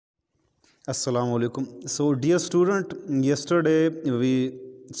Assalamu alaikum. So, dear student, yesterday we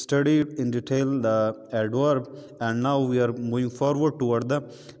studied in detail the adverb, and now we are moving forward towards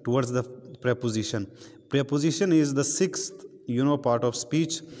the preposition. Preposition is the sixth part of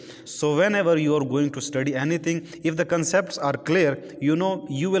speech. So whenever you are going to study anything, if the concepts are clear, you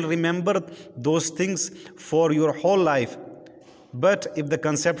will remember those things for your whole life. But if the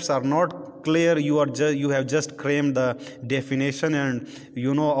concepts are not clear, you have just crammed the definition and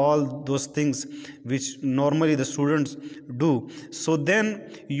all those things which normally the students do. So then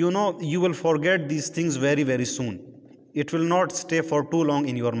you will forget these things very, very soon. It will not stay for too long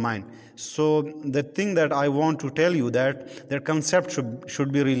in your mind. So the thing that I want to tell you, that their concept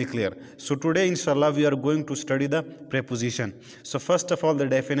should be really clear. So today, inshallah, we are going to study the preposition. So first of all, the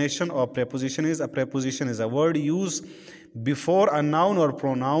definition of preposition is: a preposition is a word used before a noun or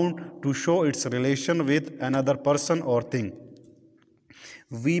pronoun to show its relation with another person or thing.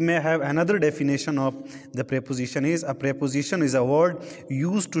 We may have another definition of the preposition is: a preposition is a word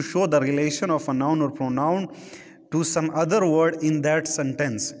used to show the relation of a noun or pronoun to some other word in the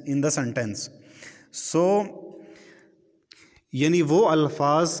sentence. So यानी वो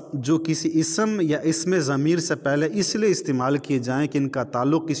अल्फाज जो किसी इसम या इसमें ज़मीर से पहले इसलिए इस्तेमाल किए जाएं कि इनका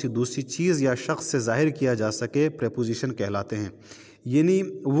ताल्लुक़ किसी दूसरी चीज़ या शख्स से ज़ाहिर किया जा सके, प्रेपोजिशन कहलाते हैं। यानी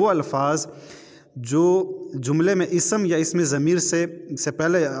वो अल्फाज जो जुमले में इसम या इसमें ज़मीर से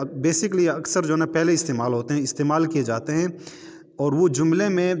पहले बेसिकली अक्सर जो ना पहले इस्तेमाल किए जाते हैं, और वो जुमले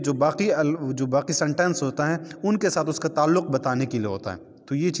में जो बाकी सेंटेंस होता है उनके साथ उसका ताल्लुक़ बताने के लिए होता है।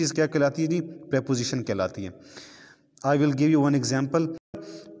 तो ये चीज़ क्या कहलाती है जी? प्रेपोजिशन कहलाती है। I will give you one example.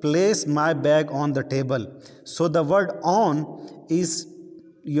 Place my bag on the table. So the word on is,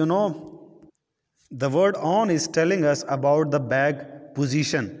 the word on is telling us about the bag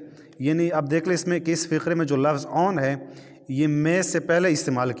position. यानी अब देख ले इसमें कि इस फ़िक्रे में जो लफ्ज़ ऑन है ये में से पहले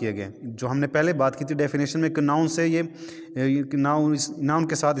इस्तेमाल किए गए, जो हमने पहले बात की थी डेफिनेशन में कि नाउन से ये नाउन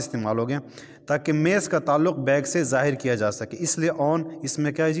के साथ इस्तेमाल हो गया ताकि मेज़ का ताल्लुक़ बैग से ज़ाहिर किया जा सके। इसलिए ऑन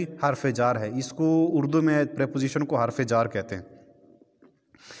इसमें क्या है जी? हर्फ़ जार है। इसको उर्दू में प्रेपोजिशन को हर्फ़ जार कहते हैं।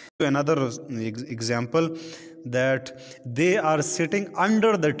 Another example, that they are sitting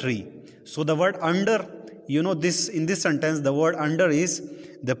under the tree. So the word under, in this sentence the word under is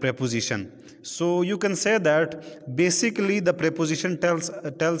the preposition. So you can say that basically the preposition tell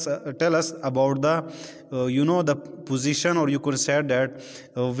us about the the position, or you could say that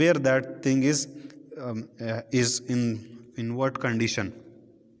where that thing is in what condition.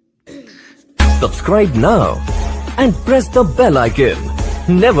 Subscribe now and press the bell icon.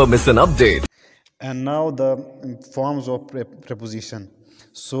 Never miss an update. And now the forms of preposition.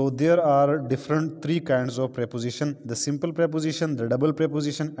 So there are three kinds of preposition: the simple preposition, the double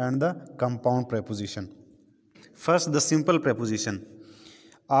preposition, and the compound preposition. First, the simple preposition.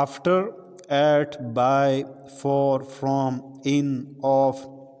 After, at, by, for, from, in, of,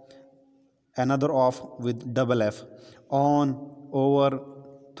 another of with double F, on, over,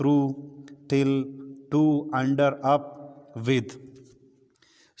 through, till, to, under, up, with.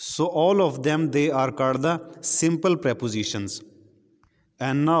 So all of them, they are called the simple prepositions.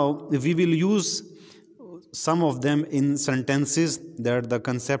 And now we will use some of them in sentences that the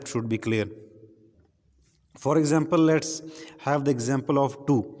concept should be clear. For example, let's have the example of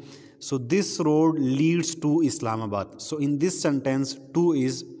to. So this road leads to Islamabad. So in this sentence, to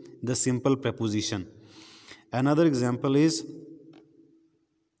is the simple preposition. Another example is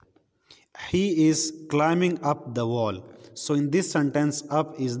he is climbing up the wall. So in this sentence,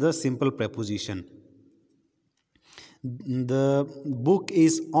 up is the simple preposition. The book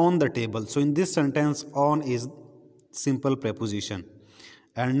is on the table. So in this sentence, on is simple preposition.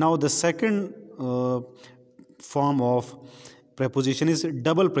 And now the second form of preposition is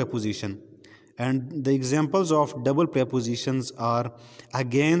double preposition. And the examples of double prepositions are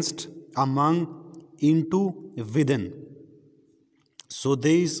against, among, into, within. So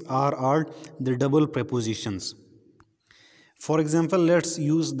these are all the double prepositions. For example, let's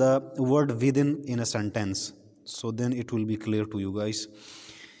use the word within in a sentence. So then it will be clear to you guys.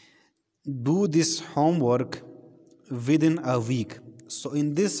 Do this homework within a week. So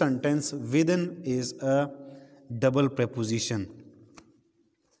in this sentence, within is a double preposition.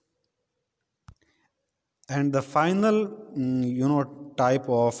 And the final, type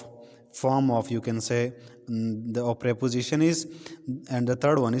of form of, you can say, the preposition is, and the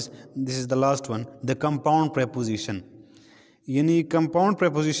third one is, this is the last one, the compound preposition. यानी compound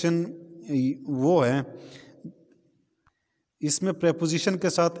preposition वो है, इसमें preposition के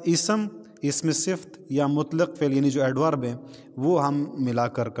साथ इसम, इसमें सिफ्त या मुतलक fail यानी जो एडवर्ब है वो हम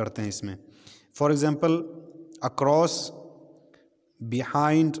मिलाकर करते हैं इसमें. For example across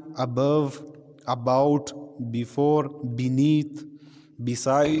behind, above, about, before, beneath,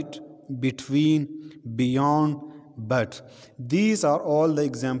 beside, between, beyond, but. These are all the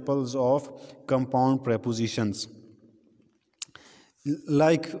examples of compound prepositions.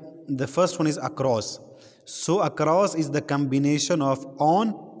 Like the first one is across. So across is the combination of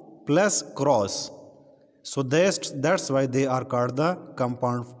on plus cross. So that's why they are called the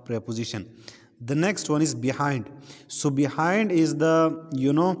compound preposition. The next one is behind. So behind is the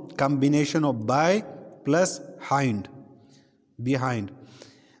combination of by plus hind. Behind.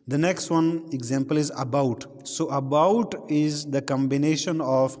 The next one example is about. So about is the combination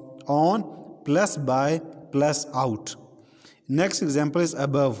of on plus by plus out. Next example is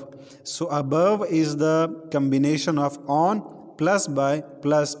above. So above is the combination of on plus by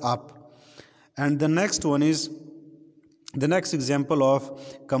plus up. And the next example of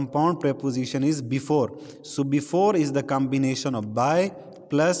compound preposition is before. So before is the combination of by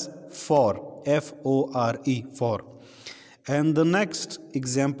plus for, F-O-R-E, for. And the next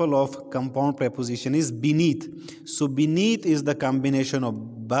example of compound preposition is beneath. So beneath is the combination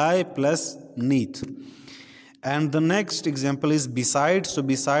of by plus neath. And the next example is beside. So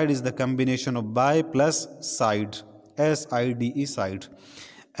beside is the combination of by plus side, S-I-D-E, side.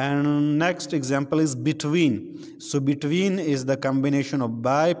 And next example is between. So between is the combination of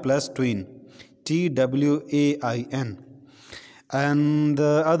by plus twin, T-W-A-I-N. And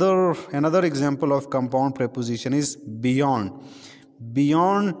another example of compound preposition is beyond.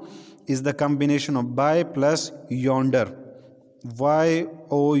 Beyond is the combination of by plus yonder, Y-O-U-N-D-E-R.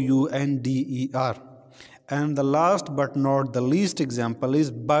 And the last but not the least example is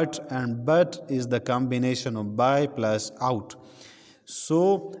but, and but is the combination of by plus out.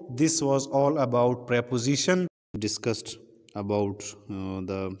 So this was all about preposition. Discussed about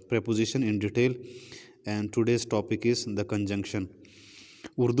the preposition in detail, and today's topic is the conjunction.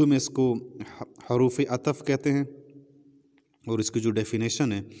 Urdu में इसको हरूफ अतफ कहते हैं, और इसकी जो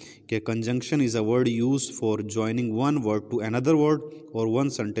definition है कि conjunction is a word use for joining one word to another word और one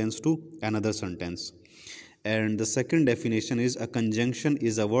sentence to another sentence. And the second definition is a conjunction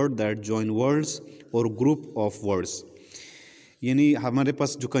is a word that join words or group of words. यानी हमारे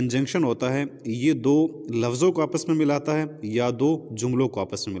पास जो conjunction होता है ये दो लफ्ज़ों को आपस में मिलाता है या दो जुमलों को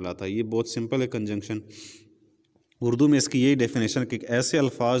आपस में मिलाता है. ये बहुत सिंपल है कंजंक्शन. उर्दू में इसकी यही डेफिनेशन कि ऐसे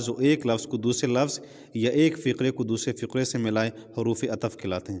अल्फाज जो एक लफ्ज़ को दूसरे लफ्ज़ या एक फ़िक्रे को दूसरे फ़िक्रे से मिलाए हरूफ अतफ़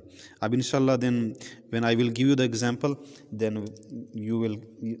कहलाते हैं. अब इंशाल्लाह then when I will give you the example then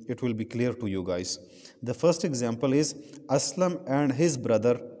it will be clear to you guys. The first example is Aslam and his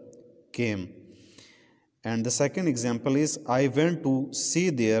brother came. And the second example is I went to see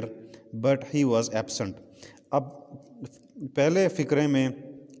there but he was absent. अब पहले फ़िक्रे में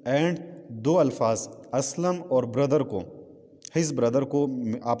and दो अल्फाज असलम और brother को, his brother को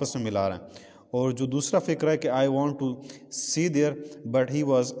आपस में मिला रहे हैं, और जो दूसरा फ़िक्रा है कि I want to see there but he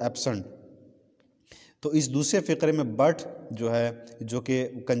was absent. तो इस दूसरे फ़िक्रे में बट जो है जो कि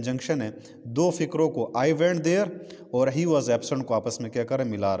कंजंक्शन है, दो फ़िक्रों को आई वेंट देयर और ही वॉज एब्सेंट को आपस में क्या कर रहा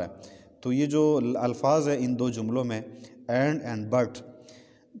है, मिला रहा है. तो ये जो अल्फाज है इन दो जुमलों में and but,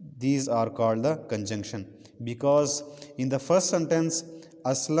 these are called the conjunction because in the first sentence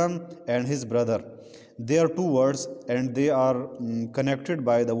Aslam and his brother they are two words and they are connected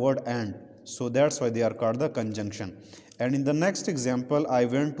by the word and, so that's why they are called the conjunction. And in the next example, I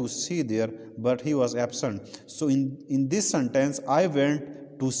went to see there but he was absent. So in this sentence, I went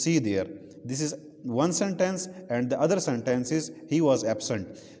to see there, this is one sentence, and the other sentence is he was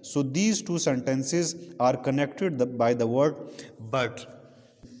absent. So these two sentences are connected by the word but.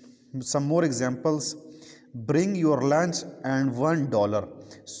 Some more examples. Bring your lunch and $1.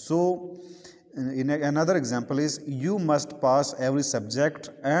 So in another example is you must pass every subject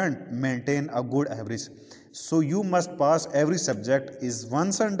and maintain a good average. So you must pass every subject is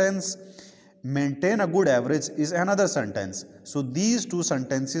one sentence, maintain a good average is another sentence. So these two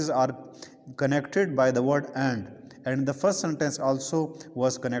sentences are connected by the word and the first sentence also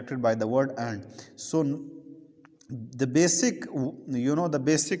was connected by the word and. So the basic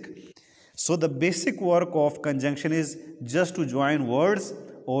work of conjunction is just to join words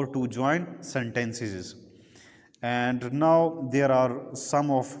or to join sentences. And now there are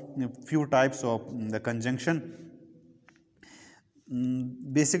few types of the conjunction.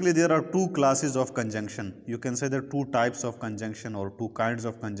 Basically there are two classes of conjunction. You can say there are two types of conjunction or two kinds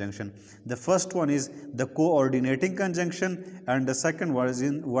of conjunction. The first one is the coordinating conjunction and the second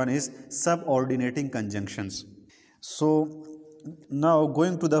one is subordinating conjunctions. So now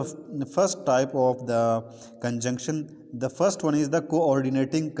going to the first type of the conjunction, the first one is the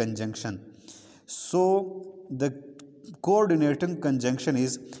coordinating conjunction. So the coordinating conjunction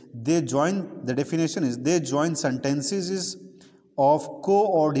is they join, the definition is they join sentences of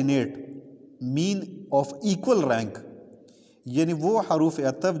coordinate mean of equal rank, यानी वो हरूफ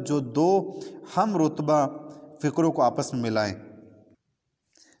अतफ जो दो हम रुतबा फ़िक्रों को आपस में मिलाएं।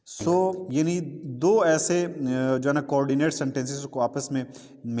 यानी दो ऐसे जो है ना कोऑर्डिनेट सेंटेंसेस को आपस में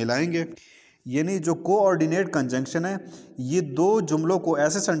मिलाएंगे, यानी जो कोऑर्डिनेट कंजंक्शन है ये दो जुमलों को,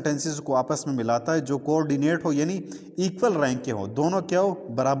 ऐसे सेंटेंसेस को आपस में मिलाता है जो कोऑर्डिनेट हो, यानी इक्वल रैंक के हो, दोनों क्या हो,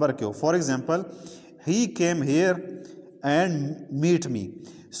 बराबर के हो। For example, he came here and meet me.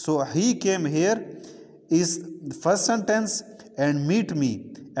 So he came here is first sentence and meet me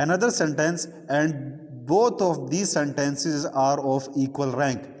another sentence, and both of these sentences are of equal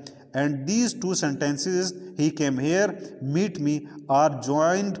rank, and these two sentences, he came here, meet me, are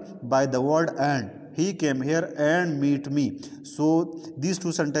joined by the word and. He came here and meet me, so these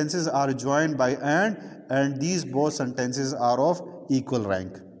two sentences are joined by and these both sentences are of equal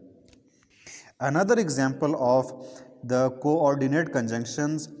rank. Another example of the coordinate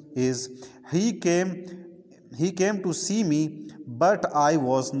conjunctions is he came to see me, but I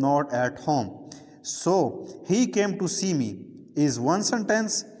was not at home. So he came to see me is one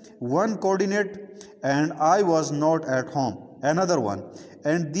sentence, one coordinate, and I was not at home, another one,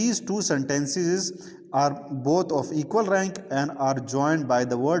 and these two sentences are both of equal rank and are joined by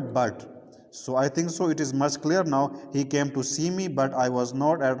the word but. So I think so it is much clear now. He came to see me, but I was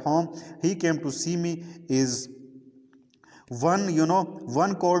not at home. He came to see me is one,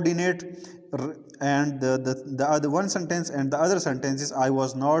 one coordinate, and the other one sentence, and the other sentence is I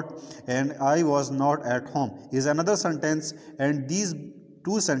was not at home is another sentence, and these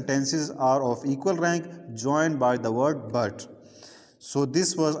two sentences are of equal rank joined by the word but. So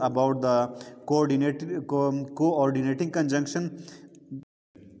this was about the coordinating conjunction,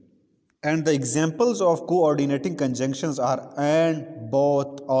 and the examples of coordinating conjunctions are and,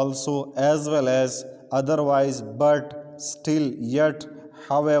 both, also, as well as, otherwise, but, still, yet,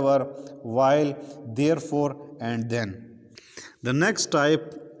 however, while, therefore, and then. The next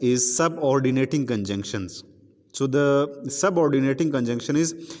type is subordinating conjunctions. So the subordinating conjunction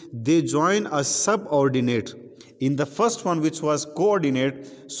is they join a subordinate. In the first one, which was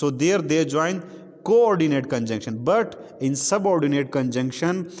coordinate, so there they join coordinate conjunction, but in subordinate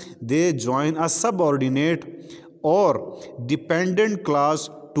conjunction they join a subordinate or dependent clause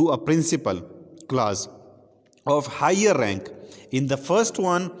to a principal clause of higher rank. In the first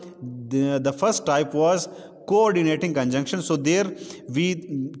one, the first type was coordinating conjunction. So there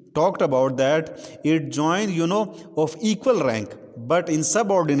we talked about that it joined, of equal rank. But in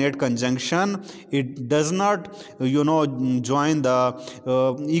subordinate conjunction, it does not, join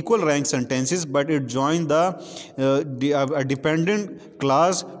the equal rank sentences, but it joined a dependent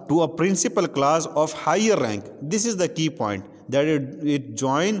clause to a principal clause of higher rank. This is the key point, that it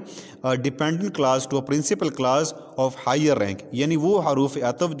join a dependent clause to a principal clause of higher rank. यानी वो हरूफ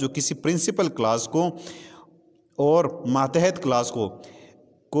अतफ जो किसी principal clause को और मातहत class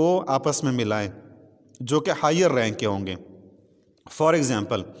को आपस में मिलाएं, जो कि हायर रैंक के होंगे. For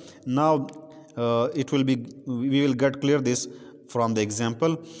example, now we will get clear this from the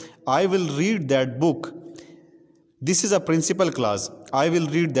example. I will read that book. This is a principal clause. I will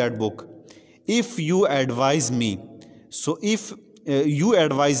read that book. If you advise me. So if you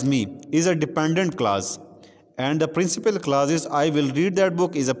advise me is a dependent clause, and the principal clause is I will read that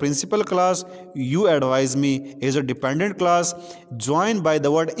book is a principal clause, you advise me is a dependent clause joined by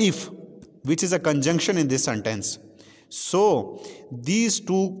the word if, which is a conjunction in this sentence. So these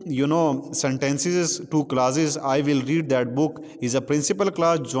two sentences, two clauses, I will read that book is a principal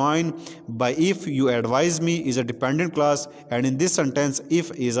clause joined by if you advise me is a dependent clause, and in this sentence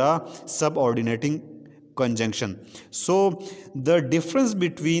if is a subordinating conjunction. So the difference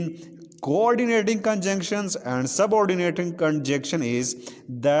between coordinating conjunctions and subordinating conjunction is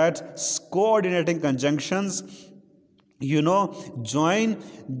that coordinating conjunctions join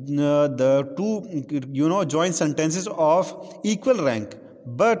the two join sentences of equal rank,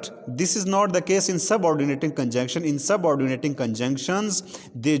 but this is not the case in subordinating conjunction. In subordinating conjunctions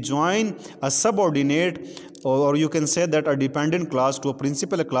they join a subordinate, or you can say that a dependent clause to a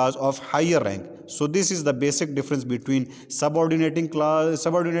principal clause of higher rank. So this is the basic difference between subordinating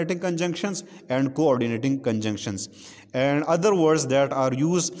conjunctions and coordinating conjunctions. And other words that are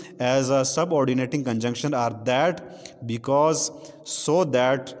used as a subordinating conjunction are that, because, so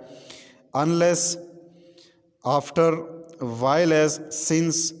that, unless, after, while as,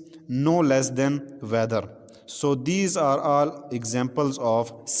 since, no less than, whether. So these are all examples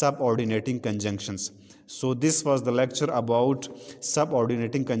of subordinating conjunctions. So this was the lecture about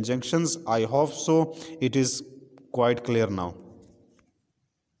subordinating conjunctions. I hope so it is quite clear now.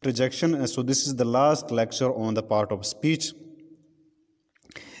 Interjection. So this is the last lecture on the part of speech.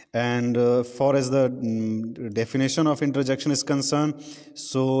 And far as the definition of interjection is concerned,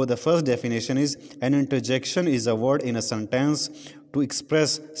 so the first definition is an interjection is a word in a sentence to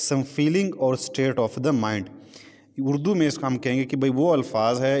express some feeling or state of the mind. Urdu में इसको हम कहेंगे कि भाई वो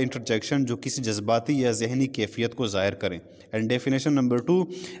अल्फाज है interjection जो किसी जज्बाती या जहनी कैफियत को ज़ाहिर करें. And definition number 2,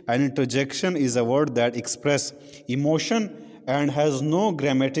 N interjection is a word that express emotion and has no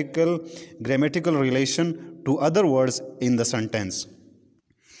grammatical relation to other words in the sentence.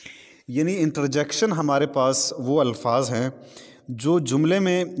 यानी इंटरजेक्शन हमारे पास वो अल्फाज हैं जो जुमले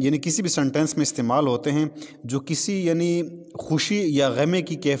में यानी किसी भी सेंटेंस में इस्तेमाल होते हैं जो किसी यानी खुशी या गमे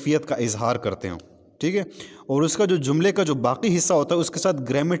की कैफियत का इजहार करते हों. ठीक है, और उसका जो जुमले का जो बाकी हिस्सा होता है उसके साथ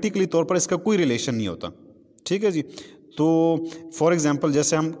ग्रामेटिकली तौर पर इसका कोई रिलेशन नहीं होता. ठीक है जी. तो फॉर एग्ज़ाम्पल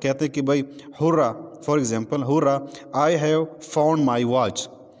जैसे हम कहते हैं कि भाई hurrah, for example hurrah I have found my watch.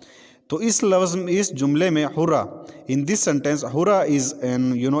 तो इस लफ्ज़ में, इस जुमले में hurrah, in this sentence hurrah is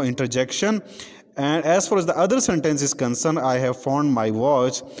an interjection. And as far as the other sentence is concerned, I have found my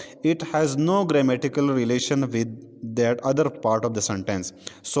watch, it has no grammatical relation with that other part of the sentence.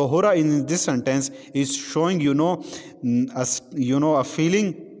 So hurrah in this sentence is showing a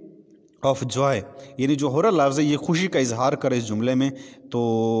feeling of joy. यानी जो hurrah लफ्ज़ है ये खुशी का इजहार करे इस जुमले में,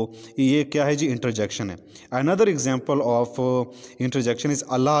 तो ये क्या है जी, इंटरजेक्शन है. Another example of interjection is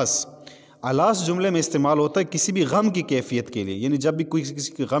alas. Alas जुमले में इस्तेमाल होता है किसी भी गम की कैफियत के लिए, यानी जब भी कोई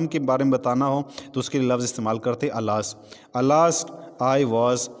किसी के गम के बारे में बताना हो तो उसके लिए लफ्ज़ इस्तेमाल करते हैं alas. Alas I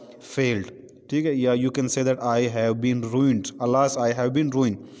was failed. ठीक है, या you can say that I have been ruined. Alas I have been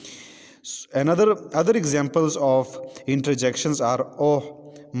ruined. Other examples of interjections are oh,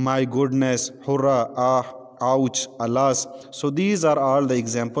 my goodness, hurrah, ah, ouch, alas. So these are all the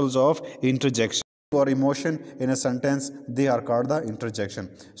examples of interjection or emotion in a sentence. They are called the interjection.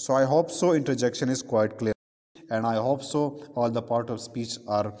 So I hope so interjection is quite clear, and I hope so all the part of speech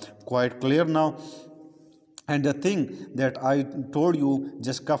are quite clear now. And the thing that I told you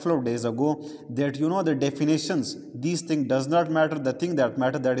just couple of days ago, that the definitions, these things does not matter. The thing that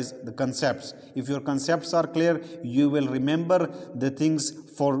matter, that is the concepts. If your concepts are clear, you will remember the things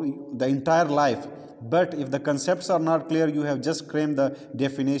for the entire life. But if the concepts are not clear, you have just crammed the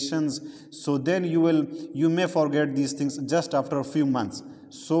definitions, so then you may forget these things just after a few months.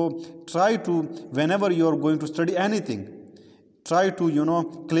 So try to, whenever you are going to study anything, try to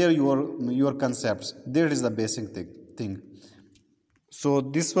clear your concepts. That is the basic thing. So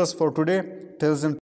this was for today. Till then,